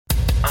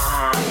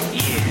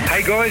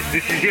Hey guys,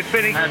 this is Jeff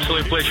Benning.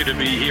 Absolute pleasure to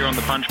be here on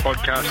the Punch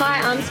Podcast.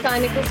 Hi, I'm Sky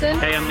Nicholson.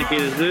 Hey, I'm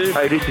Nikita Tszyu.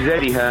 Hey, this is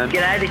Eddie Hearn.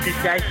 G'day, this is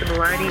Jason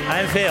Maloney.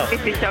 I'm Phil. This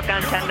is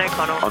Shotgun Shannon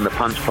O'Connell. On the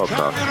Punch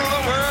Podcast.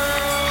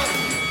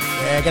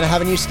 We're going to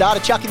have a new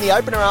starter chuck in the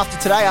opener after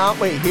today, aren't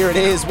we? Here it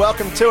is.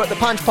 Welcome to it, the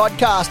Punch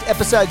Podcast,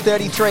 episode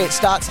 33. It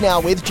starts now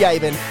with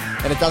Jabin,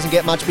 and it doesn't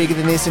get much bigger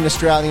than this in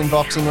Australian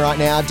boxing right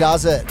now,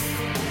 does it?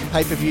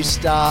 Pay-per-view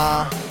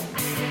star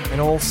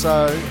and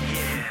also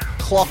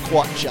clock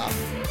watcher,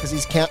 because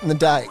he's counting the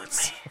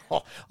days.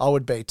 Oh, I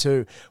would be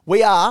too.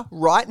 We are,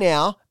 right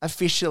now,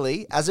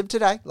 officially, as of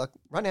today, like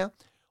right now,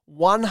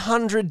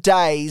 100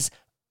 days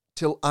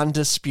till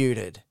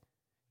Undisputed.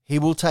 He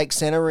will take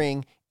centre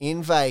ring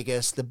in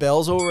Vegas, the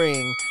bells will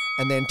ring,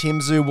 and then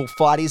Tszyu will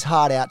fight his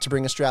heart out to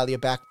bring Australia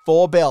back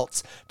 4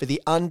 belts for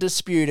the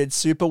Undisputed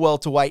Super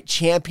Welterweight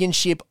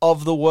Championship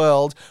of the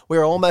World.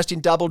 We're almost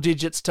in double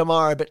digits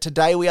tomorrow, but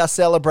today we are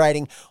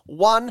celebrating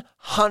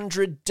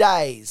 100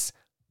 days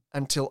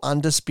until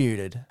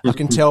Undisputed. I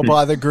can tell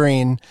by the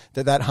grin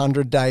that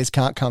 100 days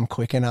can't come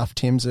quick enough.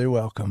 Tszyu,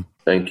 welcome.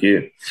 Thank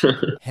you.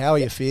 How are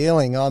you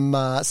feeling?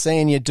 I'm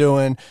seeing you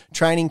doing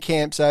training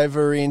camps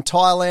over in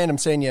Thailand. I'm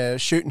seeing you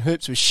shooting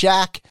hoops with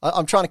Shaq.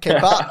 I'm trying to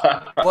keep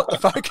up what the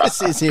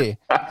focus is here.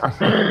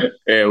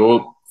 Yeah,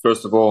 well,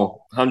 first of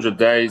all, 100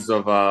 days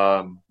of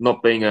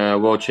not being a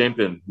world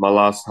champion, my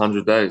last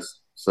 100 days.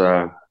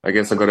 So I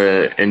guess I've got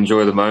to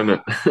enjoy the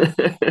moment.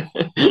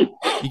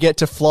 You get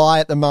to fly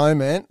at the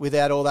moment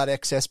without all that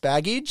excess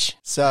baggage.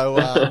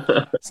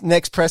 So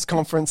next press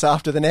conference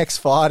after the next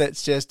fight,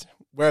 it's just,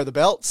 where are the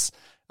belts?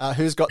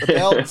 Who's got the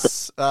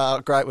belts?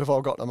 Great, we've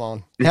all got them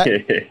on. How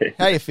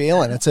are you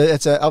feeling?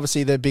 It's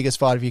obviously the biggest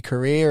fight of your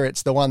career.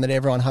 It's the one that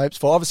everyone hopes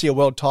for. Obviously, a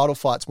world title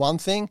fight's one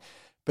thing,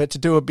 but to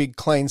do a big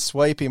clean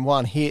sweep in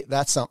one hit,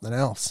 that's something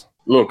else.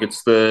 Look,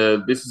 this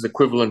is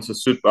equivalent to the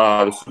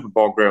Super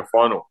Bowl Grand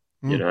Final.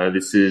 You know,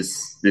 this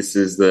is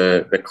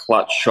the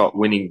clutch shot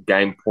winning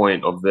game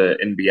point of the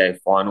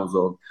NBA Finals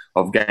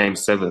of Game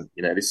 7.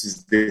 You know, this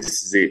is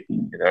it.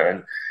 You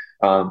know,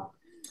 and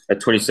at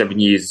 27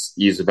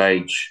 years of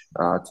age,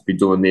 to be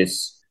doing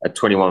this at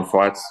 21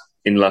 fights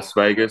in Las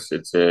Vegas,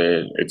 it's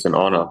an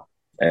honor,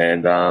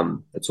 and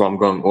that's why I'm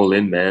going all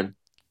in, man,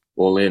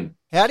 all in.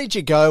 How did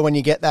you go when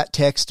you get that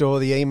text or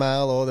the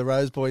email or the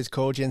Rose Boys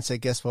called you and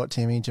said, guess what,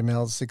 Timmy,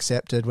 Jamel's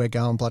accepted, we're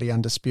going bloody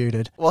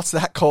Undisputed? What's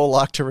that call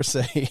like to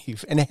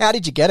receive? And how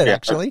did you get it,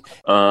 actually?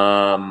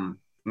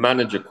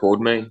 Manager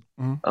called me.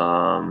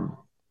 I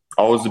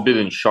was a bit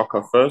in shock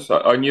at first.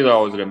 I knew that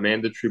I was at a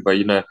mandatory, but,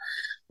 you know,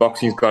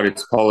 boxing's got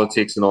its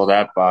politics and all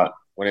that. But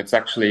when it's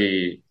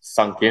actually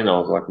sunk in, I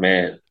was like,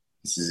 man,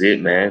 this is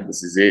it, man.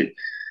 This is it.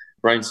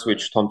 Brain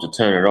switch, time to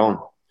turn it on,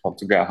 time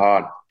to go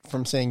hard.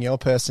 From seeing your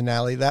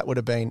personality, that would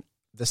have been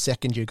the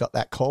second you got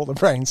that call, the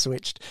brain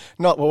switched.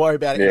 Not, we'll worry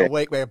about it in a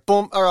week where,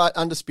 boom, all right,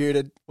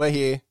 Undisputed, we're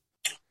here.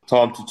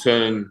 Time to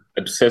turn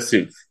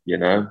obsessive, you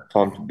know,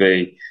 time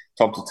to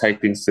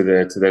take things to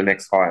the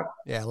next height.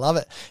 Yeah, I love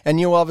it. And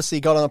you obviously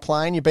got on a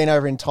plane. You've been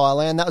over in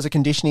Thailand. That was a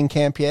conditioning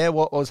camp, yeah?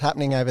 What was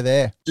happening over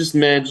there? Just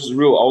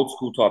real old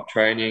school type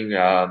training,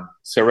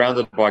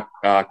 surrounded by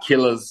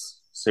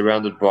killers,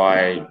 surrounded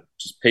by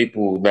just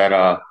people that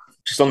are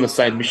just on the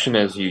same mission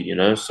as you, you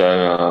know.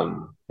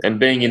 So, and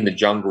being in the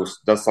jungle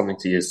does something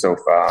to yourself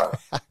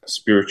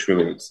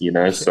spiritually, you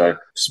know. So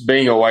just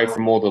being away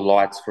from all the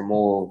lights, from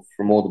all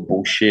the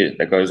bullshit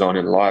that goes on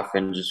in life,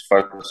 and just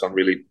focus on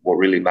what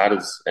really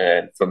matters.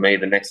 And for me,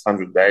 the next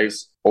 100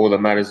 days, all that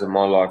matters in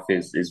my life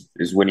is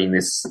winning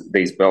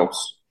these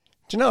belts.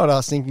 Do you know what I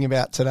was thinking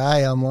about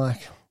today? I'm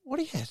like, what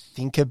do you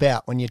think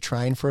about when you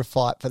train for a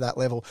fight for that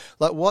level?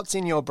 Like, what's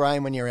in your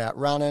brain when you're out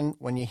running,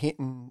 when you're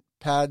hitting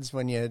pads,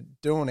 when you're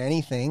doing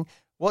anything?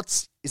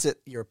 Is it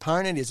your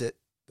opponent? Is it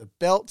the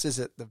belts? Is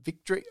it the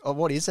victory? Or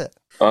what is it?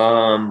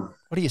 What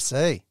do you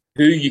see?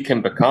 Who you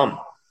can become,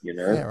 you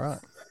know? Yeah, right.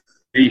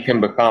 Who you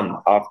can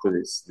become after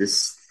this.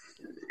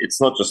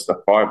 It's not just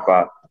the fight,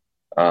 but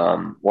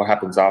what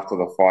happens after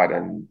the fight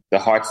and the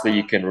heights that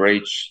you can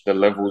reach, the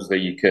levels that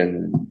you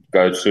can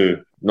go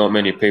to. Not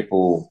many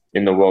people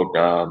in the world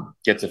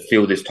get to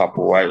feel this type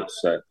of way.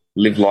 So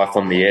live life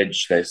on the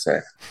edge, they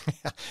say.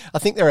 I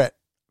think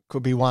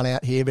could be one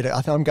out here, but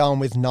I think I'm going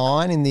with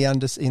 9 in the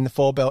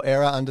 4-belt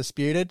era,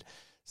 Undisputed.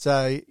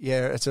 So,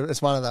 yeah,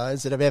 it's one of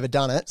those that have ever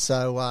done it.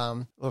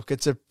 So, look,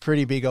 it's a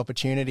pretty big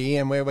opportunity,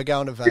 and we're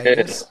going to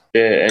Vegas.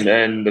 Yeah,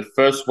 and the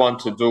first one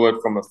to do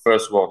it from a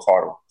first world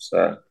title.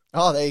 So,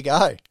 oh, there you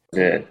go.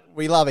 Yeah.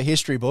 We love a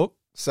history book.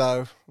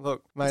 So,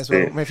 look, may as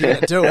well, if you're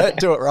going to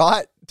do it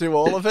right. Do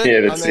all of it.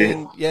 Yeah, that's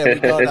it. Yeah, we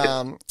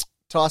got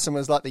Tyson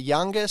was like the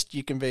youngest.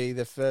 You can be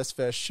the first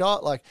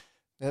shot. Like,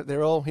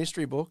 they're all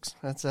history books.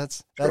 That's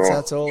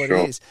all it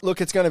is. Look,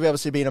 it's going to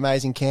obviously be an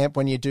amazing camp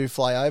when you do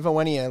fly over.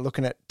 When are you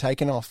looking at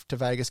taking off to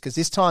Vegas? Because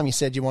this time you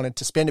said you wanted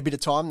to spend a bit of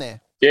time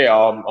there. Yeah,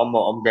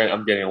 I'm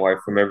getting away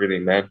from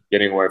everything, man.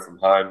 Getting away from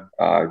home,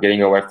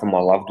 getting away from my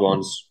loved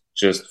ones,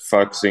 just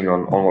focusing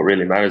on what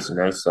really matters, you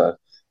know. So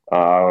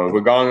we're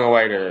going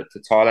away to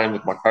Thailand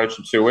with my coach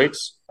in 2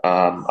 weeks.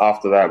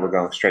 After that, we're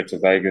going straight to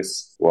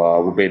Vegas.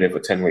 Well, we'll be there for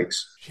 10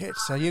 weeks. Shit,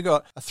 so you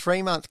got a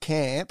 3-month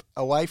camp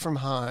away from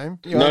home.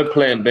 No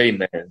plan B,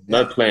 man.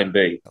 No plan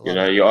B. You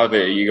know,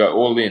 you go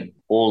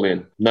all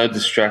in. No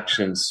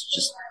distractions,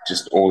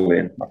 just all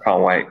in. I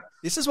can't wait.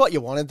 This is what you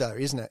wanted, though,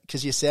 isn't it?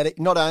 Because you said it.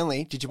 Not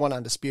only did you want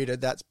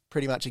Undisputed, that's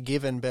pretty much a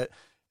given, but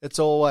it's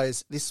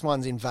always, this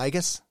one's in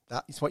Vegas.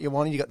 That is what you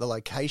wanted. You got the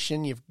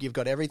location. You've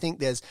got everything.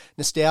 There's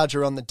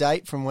nostalgia on the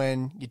date from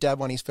when your dad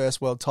won his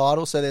first world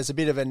title. So there's a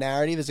bit of a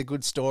narrative. There's a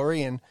good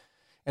story, and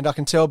I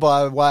can tell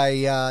by the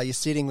way you're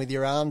sitting with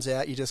your arms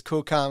out, you're just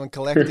cool, calm, and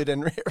collected,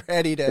 and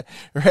ready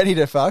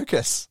to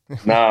focus.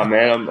 Nah,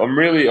 man, I'm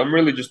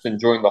really just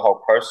enjoying the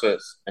whole process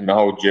and the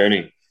whole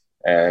journey.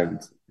 And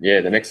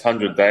yeah, the next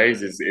 100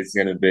 days is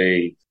going to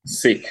be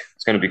sick.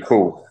 It's going to be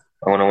cool.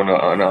 I'm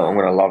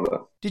gonna love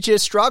it. Did you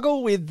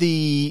struggle with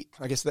the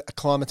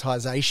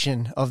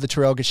acclimatization of the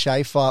Tyrell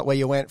Gachet fight, where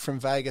you went from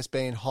Vegas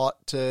being hot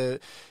to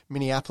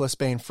Minneapolis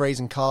being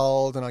freezing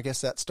cold, and I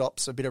guess that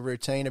stops a bit of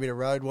routine, a bit of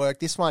road work?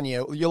 This one,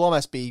 you'll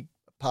almost be,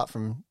 apart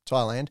from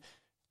Thailand,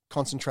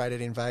 concentrated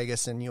in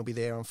Vegas, and you'll be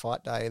there on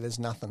fight day. There's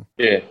nothing.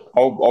 Yeah,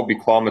 I'll be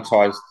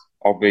acclimatized.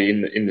 I'll be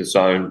in the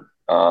zone.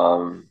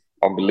 I'll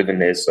be living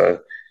there,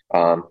 so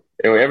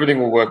everything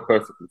will work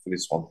perfectly for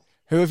this one.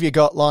 Who have you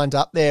got lined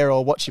up there,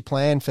 or what's your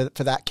plan for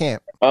that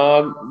camp?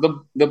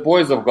 The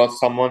boys, I've got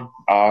someone,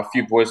 a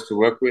few boys to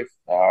work with.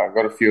 I've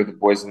got a few of the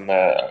boys in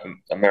the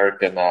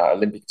American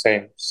Olympic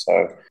team,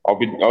 so I'll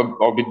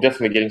be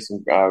definitely getting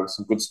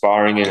some good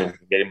sparring in and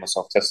getting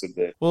myself tested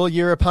there. Well,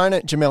 your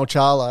opponent Jamel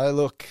Charlo,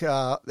 look,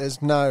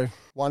 there's no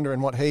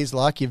wondering what he's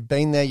like. You've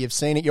been there, you've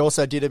seen it. You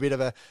also did a bit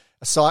of a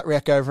sight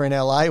rec over in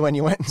LA when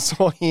you went and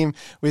saw him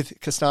with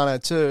Castano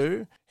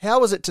too. How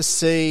was it to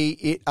see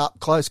it up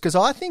close? Because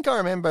I think I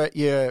remember at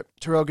your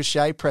Tyrell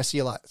Gachet press,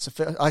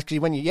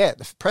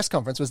 the press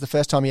conference was the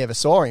first time you ever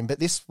saw him. But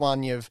this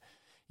one, you've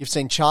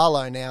seen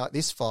Charlo now at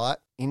this fight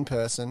in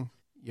person.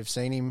 You've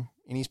seen him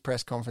in his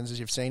press conferences.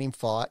 You've seen him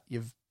fight.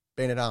 You've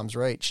been at arm's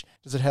reach.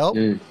 Does it help?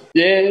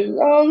 Yeah,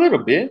 a little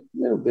bit.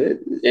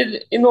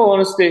 In all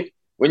honesty,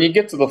 when you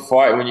get to the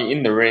fight, when you're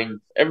in the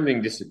ring,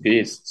 everything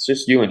disappears. It's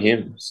just you and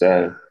him.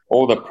 So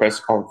all the press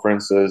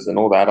conferences and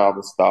all that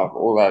other stuff,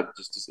 all that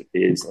just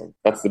disappears. And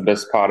that's the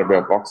best part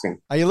about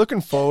boxing. Are you looking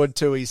forward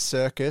to his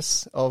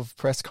circus of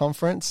press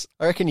conference?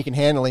 I reckon you can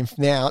handle him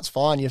now. It's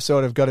fine. You've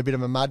sort of got a bit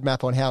of a mud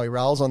map on how he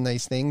rolls on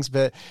these things.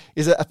 But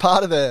is it a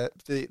part of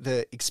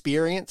the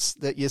experience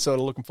that you're sort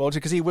of looking forward to?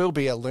 Because he will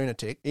be a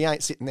lunatic. He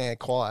ain't sitting there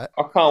quiet.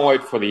 I can't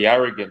wait for the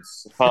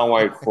arrogance. I can't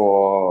wait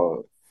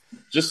for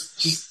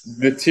just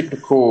the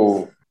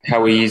typical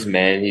how he is,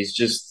 man. He's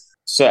just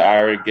so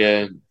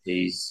arrogant.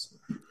 He's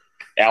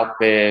out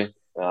there.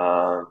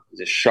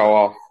 He's a show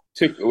off.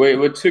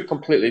 We're two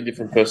completely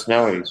different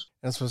personalities.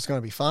 That's what's going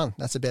to be fun.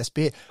 That's the best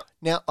bit.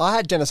 Now, I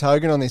had Dennis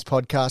Hogan on this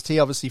podcast. He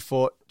obviously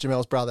fought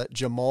Jamel's brother,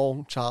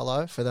 Jamal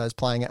Charlo, for those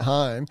playing at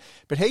home.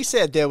 But he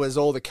said there was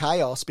all the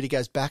chaos, but he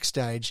goes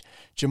backstage.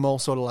 Jamal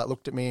sort of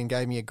looked at me and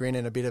gave me a grin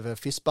and a bit of a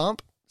fist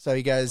bump. So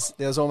he goes,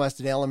 there was almost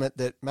an element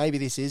that maybe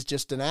this is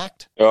just an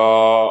act. I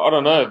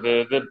don't know.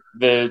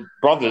 They're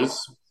brothers,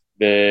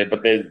 but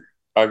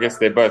I guess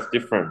they're both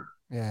different.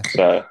 Yeah.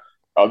 So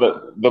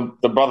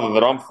the brother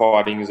that I'm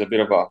fighting is a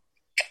bit of a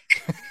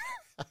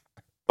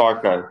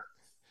psycho.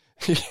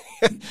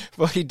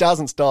 Well, he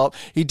doesn't stop.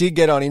 He did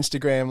get on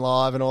Instagram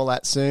Live and all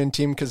that soon.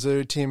 Tim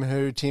Kazoo, Tim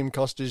Who, Tim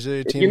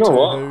Costazoo, Tim You know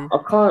Tuhu.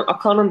 what? I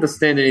can't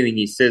understand anything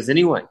he says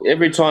anyway.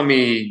 Every time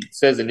he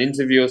says an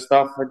interview or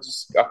stuff,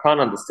 I can't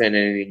understand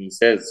anything he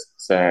says.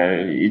 So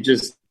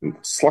it's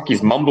like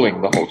he's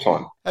mumbling the whole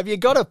time. Have you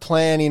got a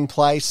plan in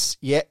place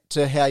yet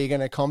to how you're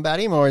going to combat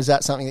him, or is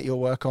that something that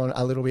you'll work on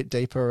a little bit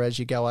deeper as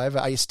you go over?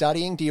 Are you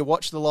studying? Do you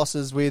watch the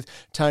losses with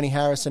Tony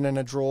Harrison and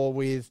a draw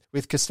with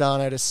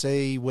Castano to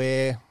see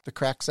where the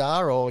cracks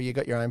are, or you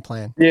got your own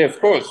plan? Yeah, of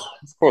course.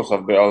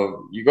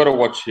 You got to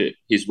watch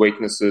his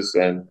weaknesses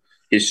and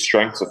his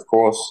strengths, of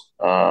course.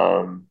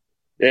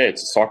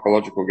 It's a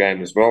psychological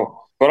game as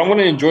well. But I'm going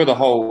to enjoy the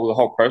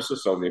whole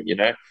process of him. You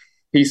know,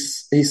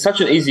 he's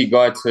such an easy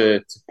guy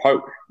to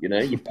poke. You know,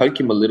 you poke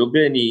him a little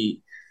bit and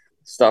he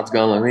starts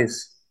going like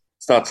this,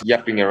 starts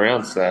yapping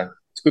around. So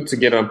it's good to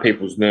get on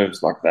people's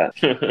nerves like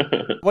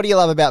that. What do you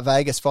love about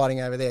Vegas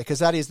fighting over there? Because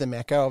that is the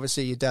Mecca.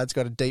 Obviously, your dad's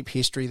got a deep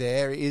history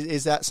there.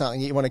 Is that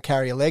something you want to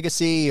carry a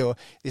legacy, or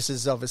this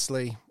is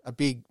obviously a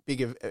big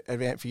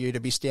event for you to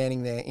be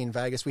standing there in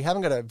Vegas? We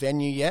haven't got a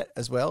venue yet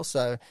as well,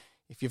 so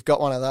if you've got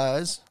one of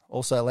those,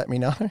 also let me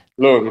know.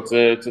 Look,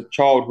 it's a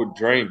childhood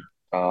dream.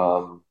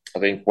 I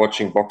think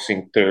watching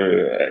boxing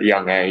to a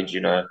young age, you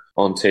know,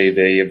 on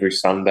TV every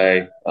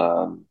Sunday,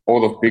 all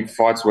the big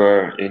fights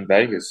were in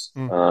Vegas.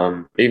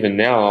 Even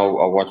now,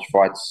 I watch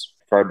fights,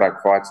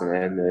 throwback fights,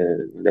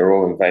 and they're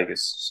all in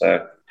Vegas.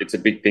 So it's a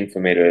big thing for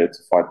me to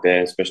fight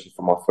there, especially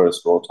for my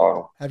first world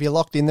title. Have you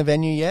locked in the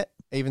venue yet,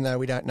 even though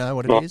we don't know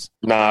what it is?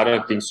 No, I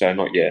don't think so,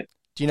 not yet.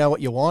 Do you know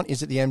what you want?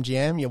 Is it the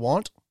MGM you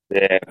want?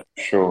 Yeah,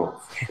 sure.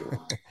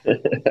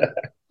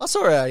 I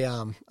saw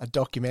a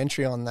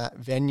documentary on that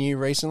venue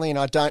recently, and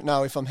I don't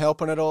know if I'm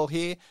helping it all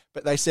here,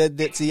 but they said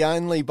that's the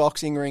only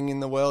boxing ring in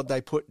the world they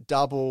put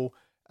double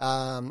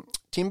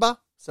timber,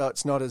 so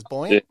it's not as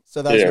buoyant. Yeah.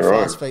 So those with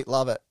right. fast feet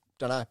love it.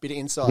 Don't know, bit of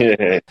insight.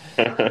 Yeah.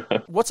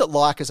 What's it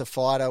like as a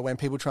fighter when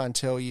people try and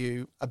tell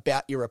you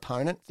about your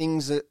opponent?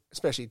 Things that,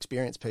 especially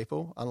experienced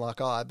people,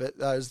 unlike I, but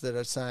those that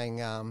are saying,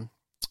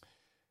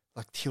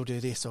 like, he'll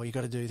do this, or you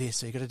got to do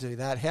this, or you got to do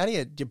that. How do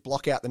you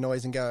block out the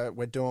noise and go,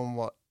 we're doing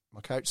what my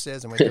coach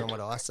says and we're doing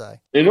what I say?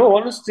 In all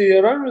honesty,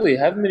 I don't really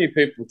have many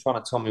people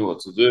trying to tell me what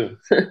to do.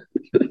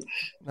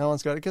 No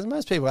one's got it, because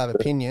most people have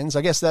opinions.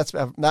 I guess that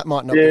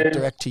might not be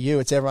direct to you.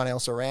 It's everyone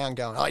else around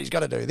going, oh, he's got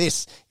to do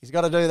this, he's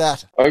got to do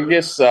that. I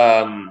guess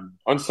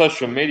on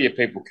social media,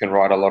 people can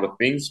write a lot of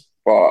things,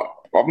 but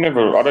I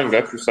don't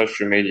go through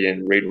social media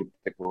and read what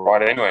people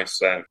write anyway,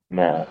 so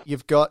no.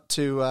 You've got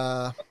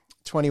to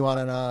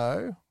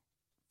 21-0,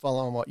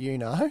 following what you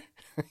know.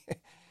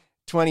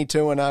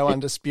 22-0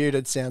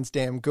 undisputed sounds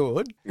damn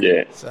good.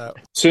 Yeah. So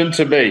Soon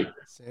to be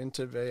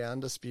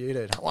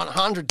undisputed.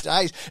 100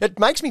 days. It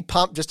makes me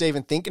pumped just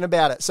even thinking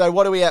about it. So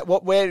what are we at?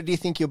 Where do you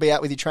think you'll be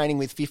at with your training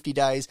with 50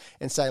 days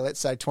and let's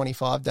say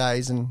 25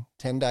 days and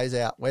 10 days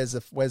out? Where's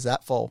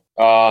that fall?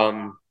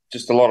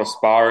 Just a lot of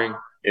sparring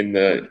in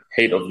the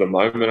heat of the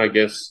moment, I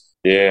guess.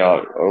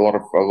 Yeah, a lot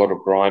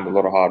of grind, a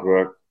lot of hard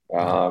work.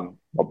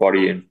 My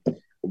body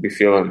will be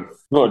feeling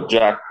not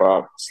jacked,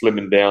 but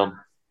slimming down.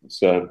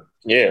 So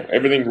yeah,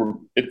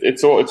 everything.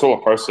 It's all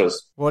a process.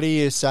 What do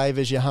you save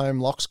as your home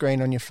lock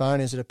screen on your phone?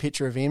 Is it a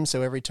picture of him?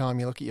 So every time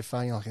you look at your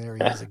phone, you're like, there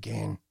he is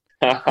again.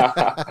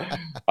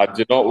 I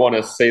do not want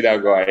to see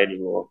that guy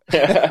anymore.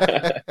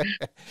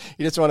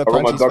 You just want to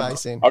punch his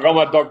face in. I got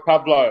my dog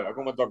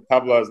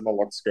Pablo as my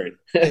lock screen.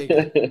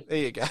 There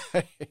you go.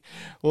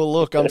 Well,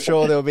 look, I'm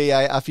sure there'll be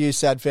a few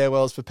sad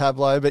farewells for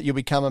Pablo, but you'll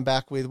be coming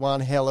back with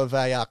one hell of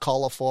a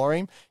collar for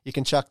him. You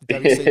can chuck the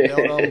WC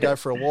belt on, go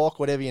for a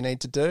walk, whatever you need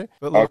to do.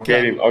 But look,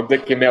 I'll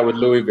deck him out with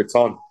Louis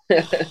Vuitton.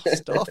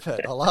 Stop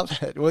it. I love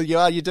it. Well,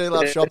 you do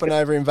love shopping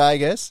over in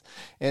Vegas,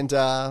 and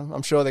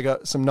I'm sure they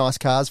got some nice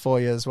cars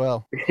for you as well.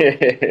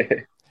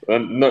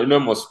 No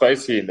more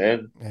space here,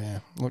 man. Yeah.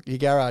 Look, your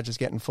garage is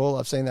getting full.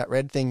 I've seen that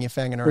red thing you're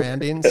fanging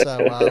around in, so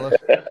look,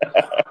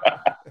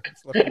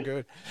 it's looking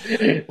good.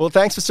 Well,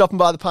 thanks for stopping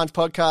by the Punch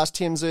Podcast,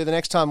 Tszyu. The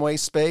next time we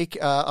speak,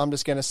 I'm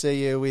just going to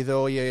see you with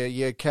all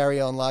your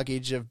carry-on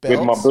luggage of belts.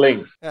 With my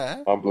bling.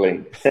 Yeah. My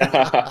bling.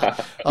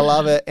 I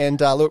love it.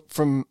 And look,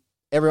 from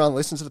everyone that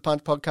listens to the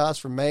Punch Podcast,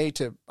 from me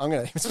to, I'm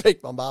going to even speak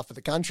on behalf of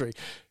the country,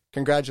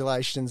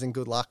 congratulations and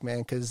good luck, man,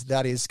 because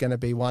that is going to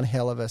be one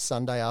hell of a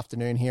Sunday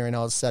afternoon here in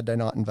Oz, Saturday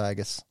night in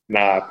Vegas. Nah,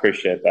 I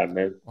appreciate that,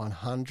 man.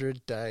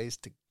 100 days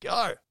to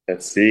go.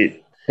 That's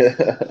it.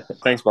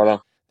 Thanks,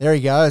 brother. There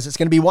he goes. It's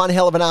going to be one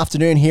hell of an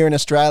afternoon here in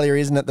Australia,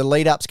 isn't it? The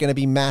lead-up's going to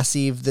be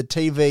massive. The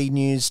TV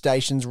news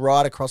stations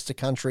right across the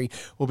country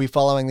will be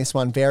following this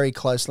one very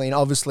closely. And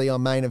obviously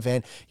on Main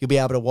Event, you'll be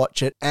able to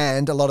watch it.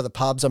 And a lot of the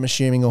pubs, I'm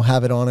assuming, will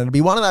have it on. It'll be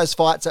one of those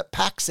fights that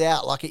packs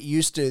out like it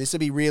used to. This will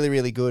be really,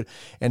 really good.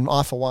 And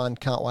I, for one,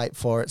 can't wait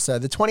for it. So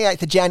the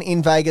 28th of Jan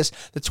in Vegas,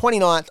 the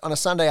 29th on a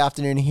Sunday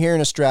afternoon here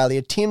in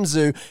Australia,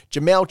 Tszyu,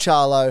 Jamel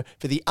Charlo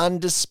for the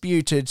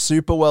undisputed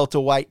super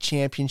welterweight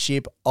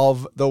championship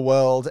of the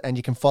world. And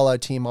you can follow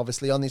Tim,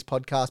 obviously, on this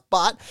podcast,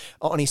 but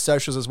on his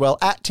socials as well,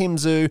 at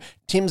Tszyu,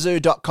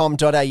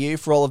 tszyu.com.au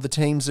for all of the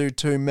Tszyu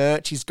 2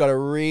 merch. He's got a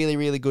really,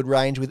 really good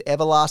range with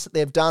Everlast that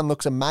they've done.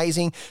 Looks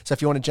amazing. So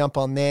if you want to jump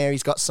on there,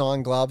 he's got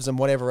signed gloves and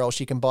whatever else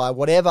you can buy.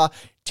 Whatever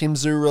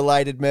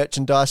Tszyu-related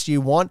merchandise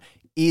you want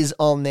is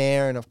on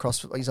there, and of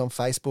course he's on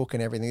Facebook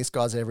and everything. This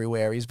guy's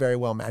everywhere. He's very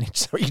well managed,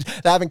 so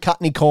they haven't cut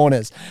any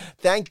corners.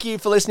 Thank you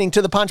for listening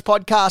to the Punch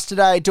Podcast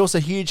today. Do us a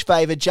huge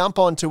favour, jump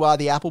onto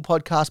the Apple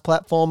Podcast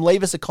platform,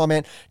 leave us a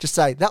comment, just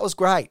say, that was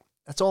great,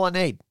 that's all I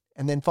need,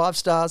 and then 5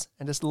 stars,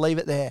 and just leave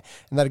it there,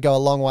 and that'll go a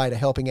long way to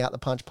helping out the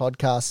Punch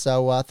Podcast.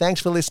 So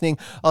thanks for listening.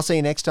 I'll see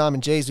you next time,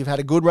 and geez, we've had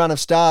a good run of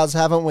stars,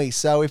 haven't we?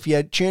 So if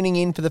you're tuning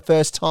in for the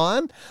first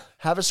time,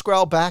 have a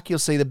scroll back. You'll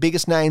see the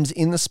biggest names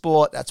in the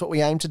sport. That's what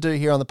we aim to do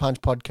here on the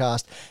Punch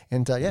Podcast.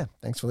 And yeah,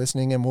 thanks for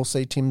listening, and we'll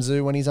see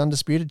Tszyu when he's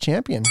undisputed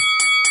champion.